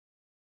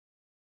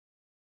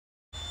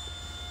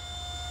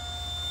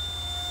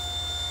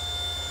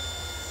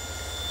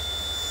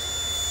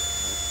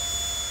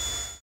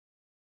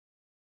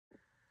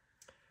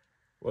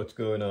What's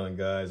going on,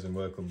 guys, and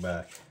welcome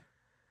back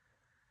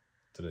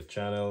to the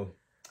channel.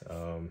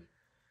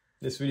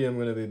 This video I'm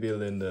going to be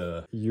building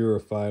the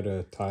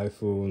Eurofighter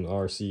Typhoon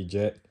RC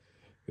Jet,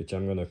 which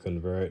I'm going to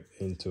convert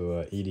into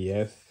a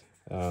EDF.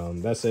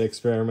 That's an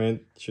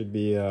experiment. Should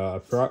be a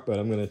prop, but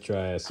I'm going to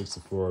try a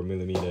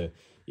 64mm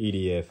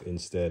EDF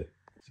instead.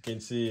 As you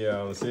can see,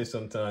 I'll say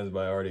sometimes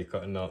by already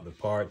cutting out the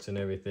parts and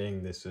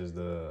everything. This is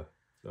the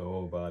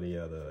whole body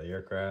of the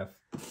aircraft.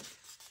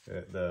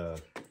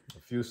 The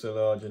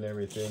fuselage and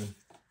everything,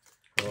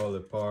 all the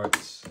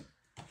parts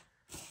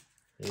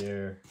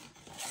here,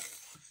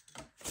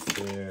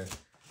 there.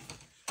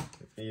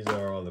 These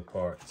are all the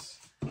parts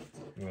I'm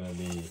gonna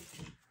be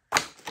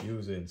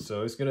using.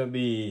 So it's gonna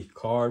be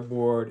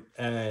cardboard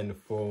and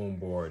foam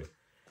board,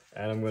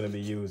 and I'm gonna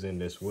be using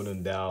this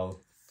wooden dowel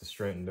to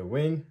strengthen the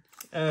wing,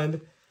 and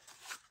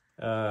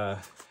I'm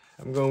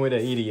going with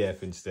an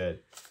EDF instead.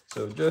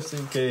 So just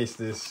in case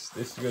this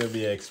is going to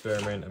be an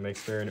experiment, I'm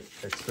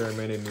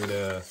experimenting with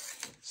a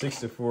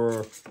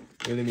 64mm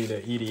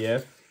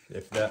EDF.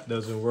 If that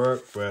doesn't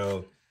work,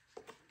 well,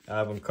 I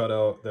haven't cut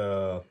out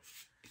the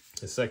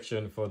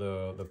section for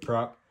the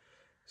prop,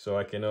 so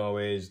I can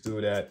always do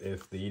that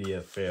if the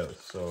EDF fails.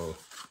 So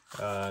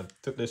I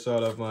took this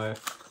out of one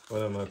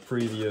of my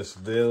previous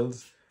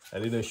builds. I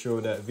didn't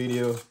show that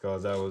video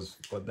because that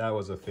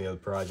was a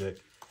failed project.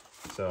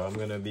 So I'm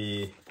gonna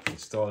be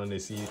installing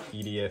this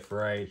EDF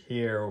right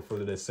here.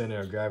 Hopefully the center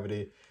of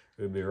gravity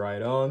will be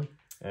right on,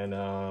 and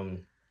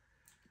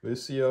we'll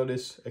see how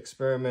this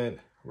experiment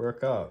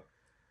work out.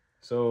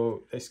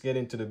 So let's get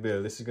into the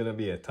build. This is gonna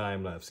be a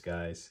time lapse,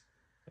 guys.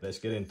 Let's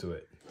get into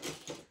it.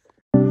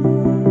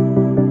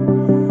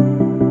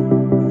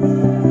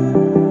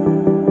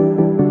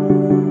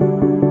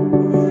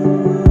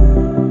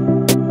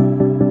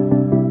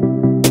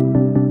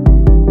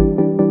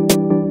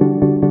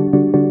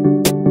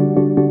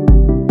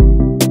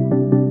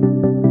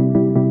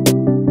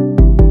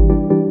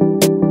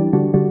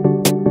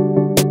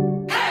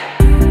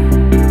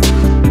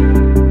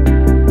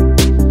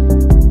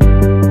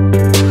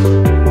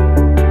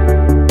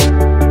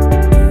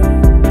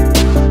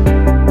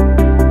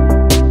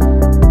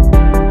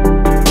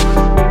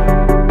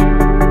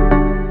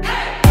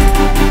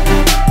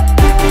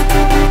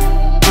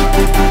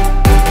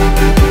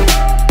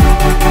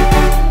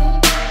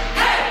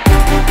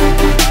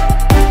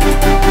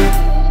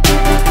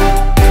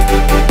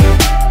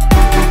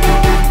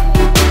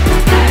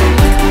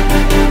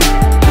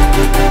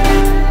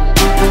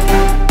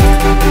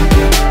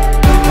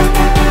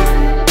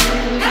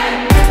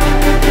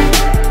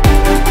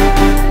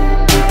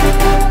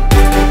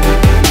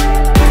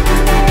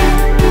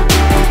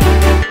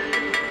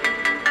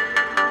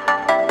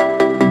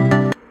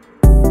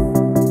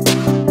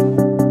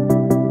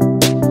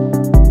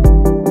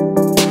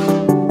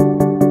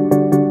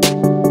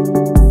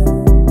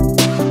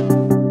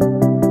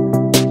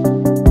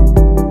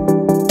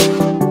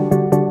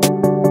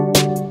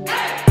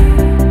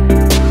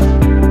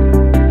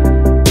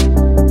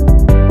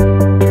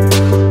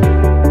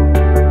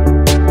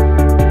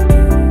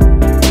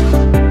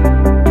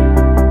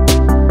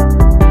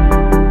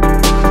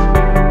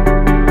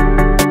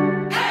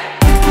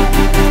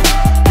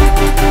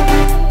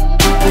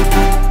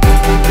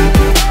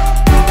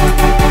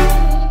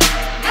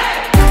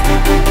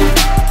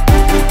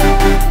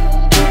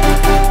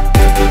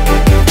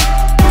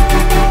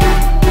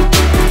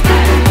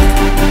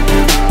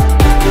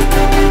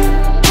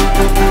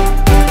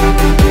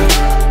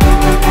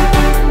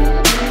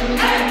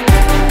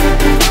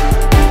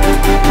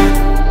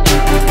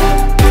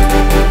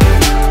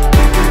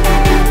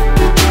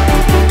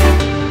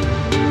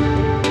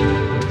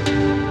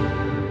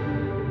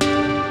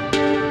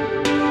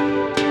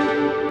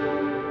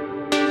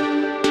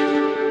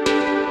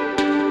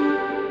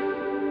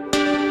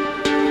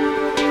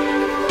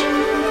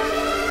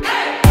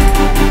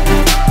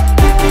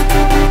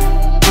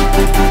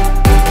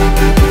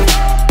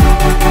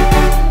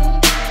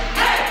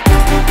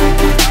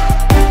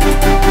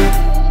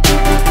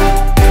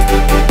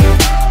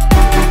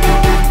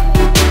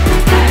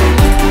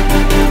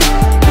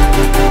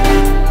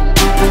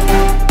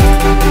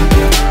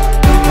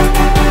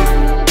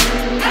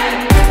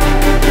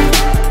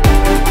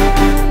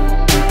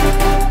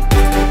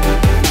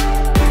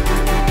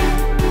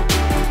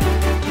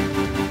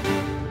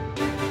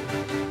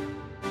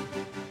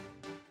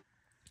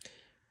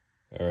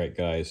 Alright,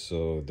 guys,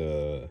 so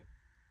the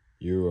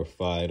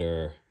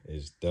Eurofighter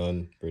is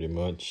done pretty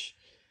much.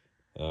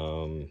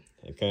 I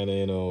kind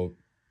of,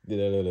 did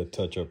a little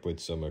touch up with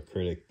some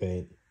acrylic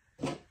paint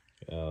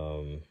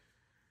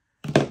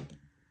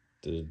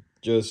to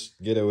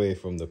just get away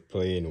from the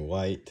plain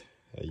white.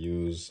 I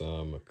use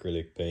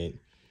acrylic paint,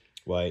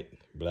 white,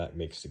 black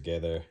mixed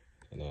together,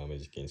 and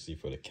as you can see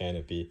for the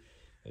canopy,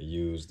 I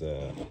used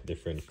a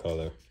different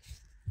color,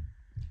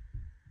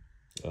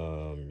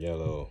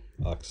 yellow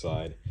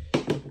oxide.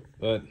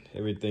 But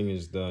everything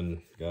is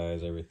done,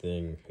 guys.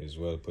 Everything is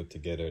well put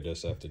together.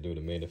 Just have to do the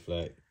maiden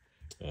flight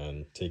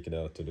and take it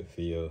out to the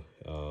field.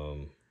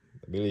 I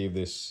believe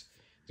this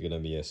is gonna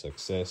be a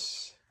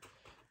success.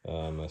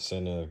 My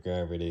center of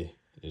gravity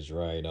is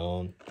right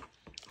on.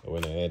 I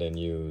went ahead and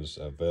used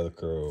a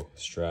Velcro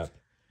strap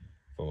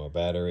for my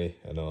battery,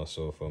 and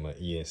also for my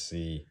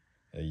ESC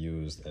I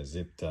used a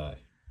zip tie.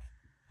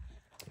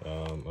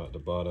 At the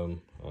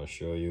bottom I'll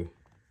show you.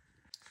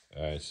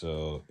 Alright,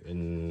 so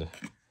in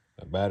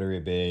a battery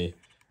bay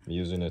I'm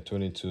using a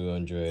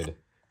 2200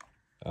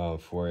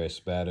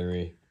 4S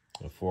battery,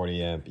 a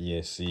 40 amp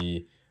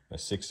ESC, a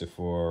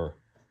 64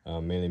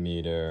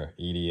 millimeter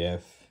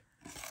EDF,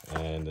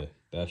 and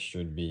that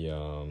should be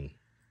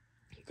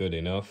good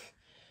enough.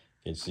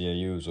 You can see I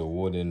use a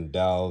wooden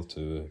dowel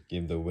to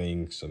give the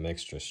wing some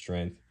extra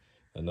strength,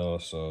 and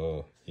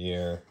also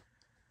here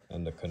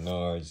on the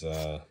canards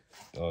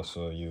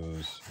also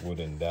use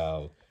wooden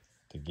dowel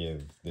to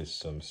give this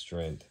some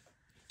strength.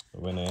 I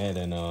went ahead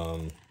and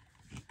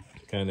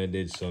kind of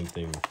did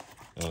something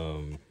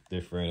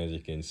different. As you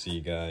can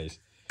see, guys,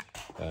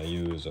 I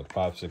use a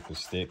popsicle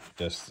stick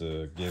just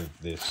to give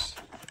this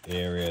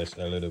area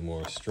a little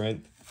more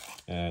strength,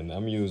 and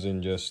I'm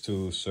using just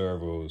 2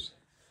 servos.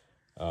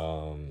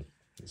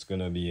 It's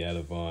gonna be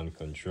Elevon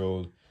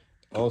controlled.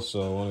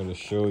 Also, I wanted to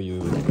show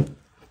you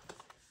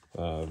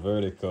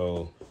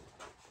vertical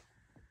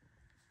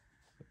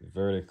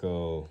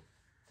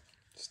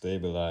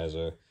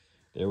stabilizer.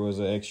 There was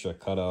an extra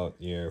cutout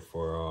here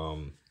for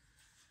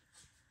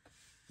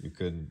you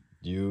could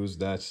use.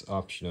 That's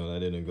optional. I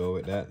didn't go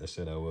with that. I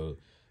said I would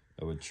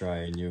try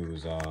and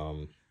use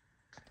I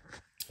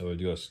would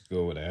just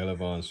go with the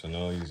Elevon. So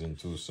now using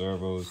 2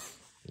 servos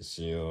to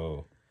see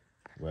how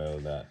well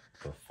that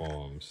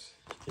performs.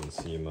 You can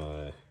see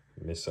my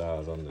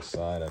missiles on the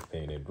side I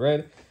painted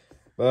red,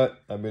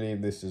 but I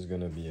believe this is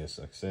gonna be a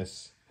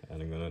success,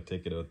 and I'm gonna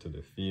take it out to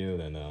the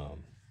field, and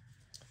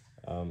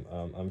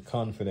I'm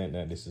confident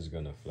that this is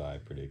gonna fly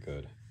pretty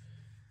good.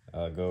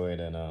 I'll go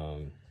ahead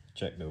and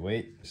check the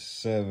weight.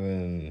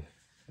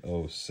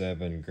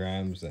 707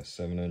 grams. That's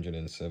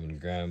 707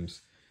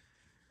 grams.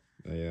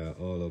 Yeah,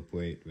 all up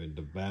weight with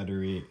the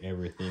battery,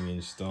 everything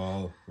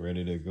installed,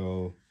 ready to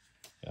go.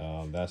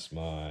 That's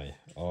my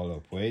all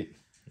up weight,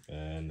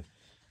 and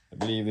I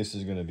believe this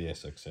is gonna be a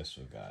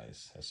successful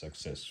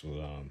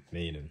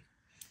maiden.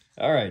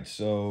 All right,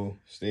 so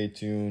stay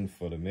tuned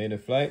for the maiden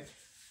flight,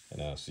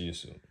 and I'll see you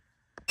soon.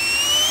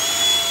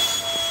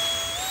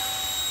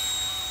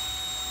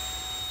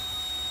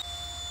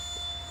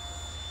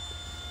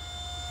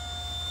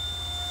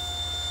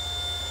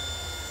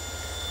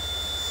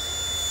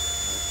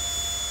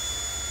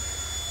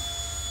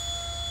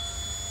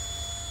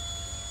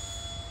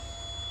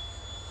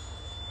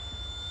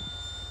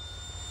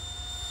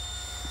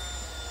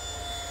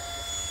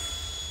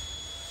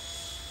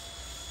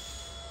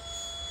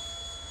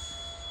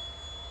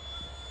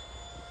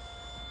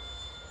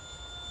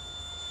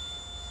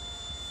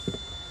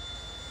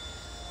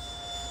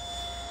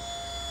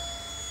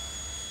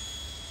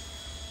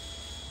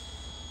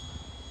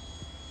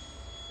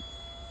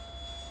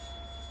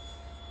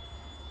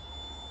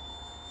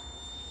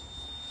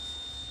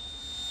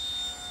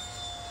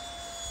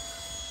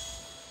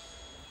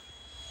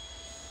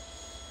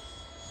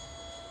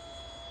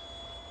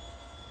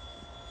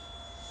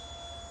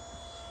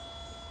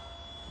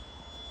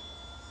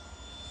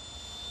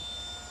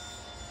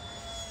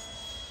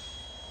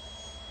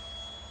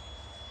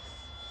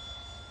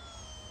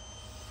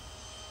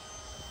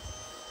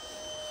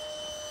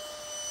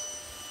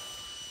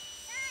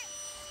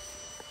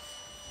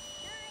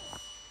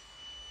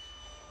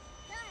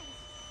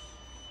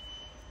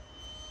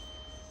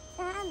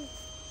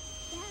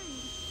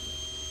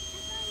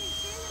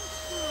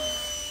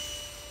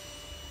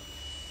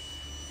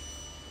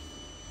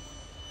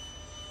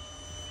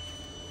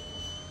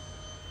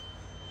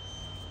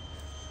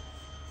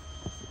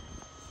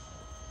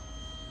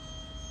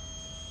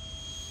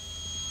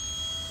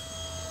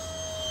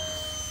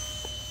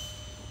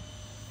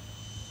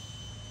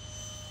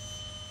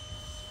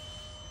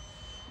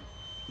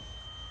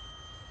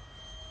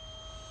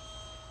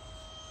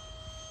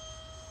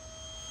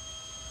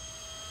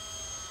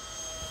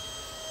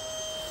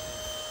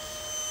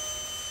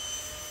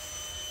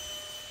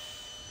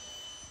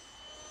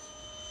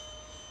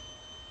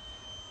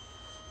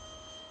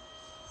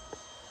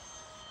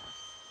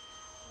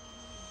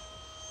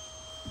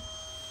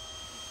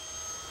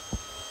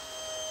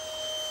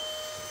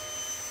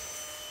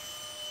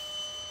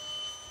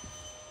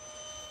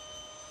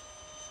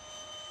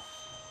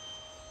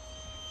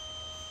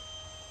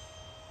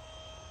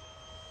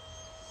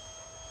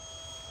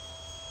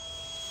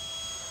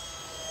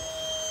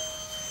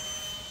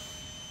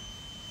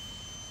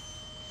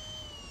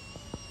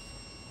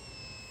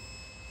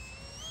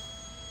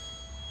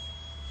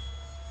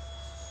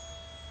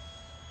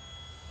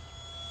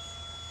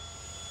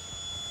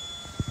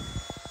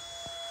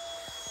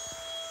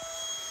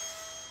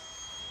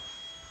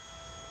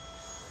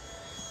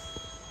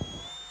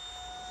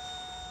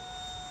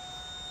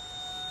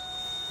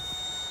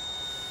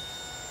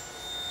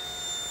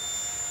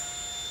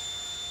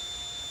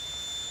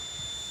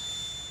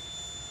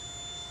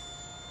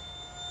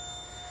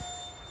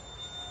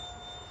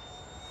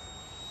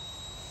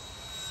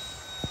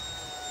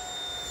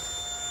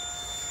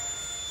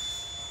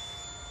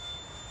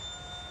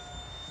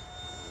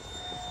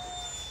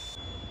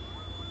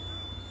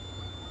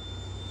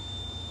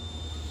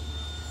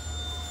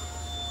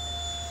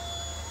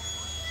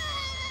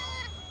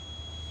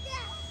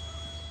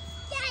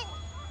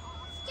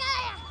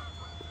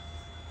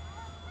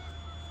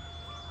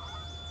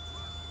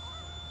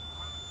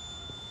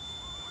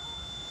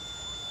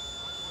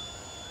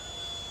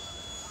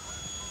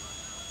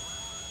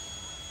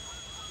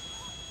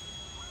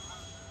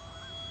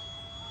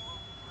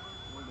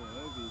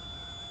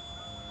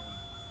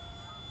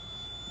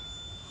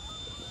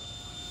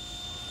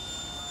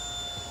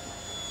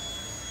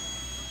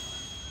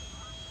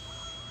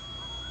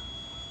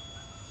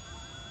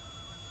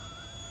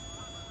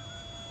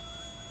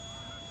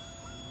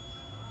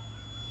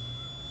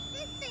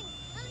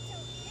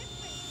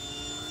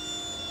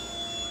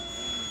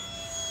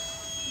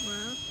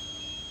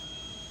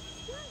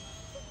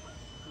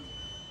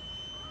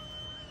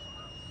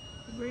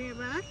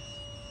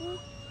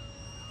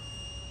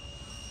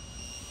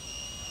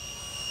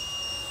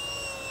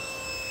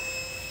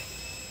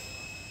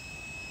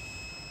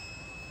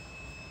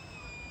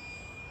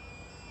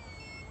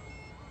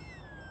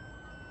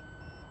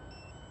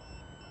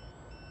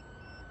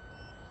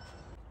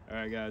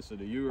 Alright guys, so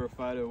the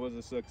Eurofighter was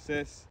a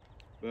success,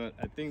 but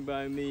I think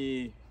by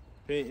me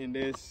painting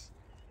this,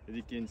 as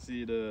you can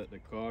see the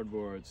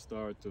cardboard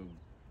start to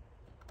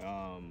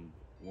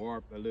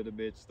warp a little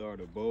bit, start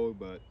to bow,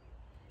 but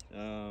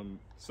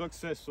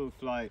successful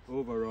flight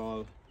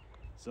overall.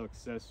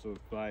 Successful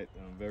flight.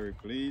 I'm very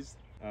pleased.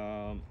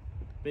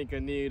 Think I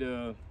need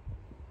to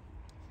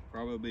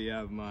probably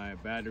have my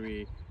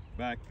battery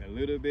back a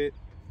little bit,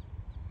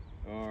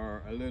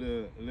 or a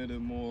little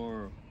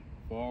more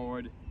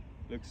forward.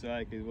 Looks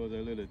like it was a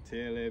little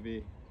tail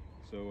heavy,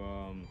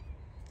 so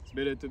it's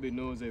better to be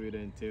nose heavy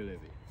than tail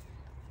heavy,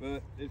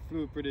 but it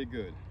flew pretty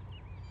good.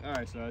 All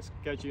right, so I'll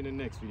catch you in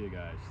the next video,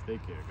 guys.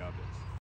 Take care. God bless.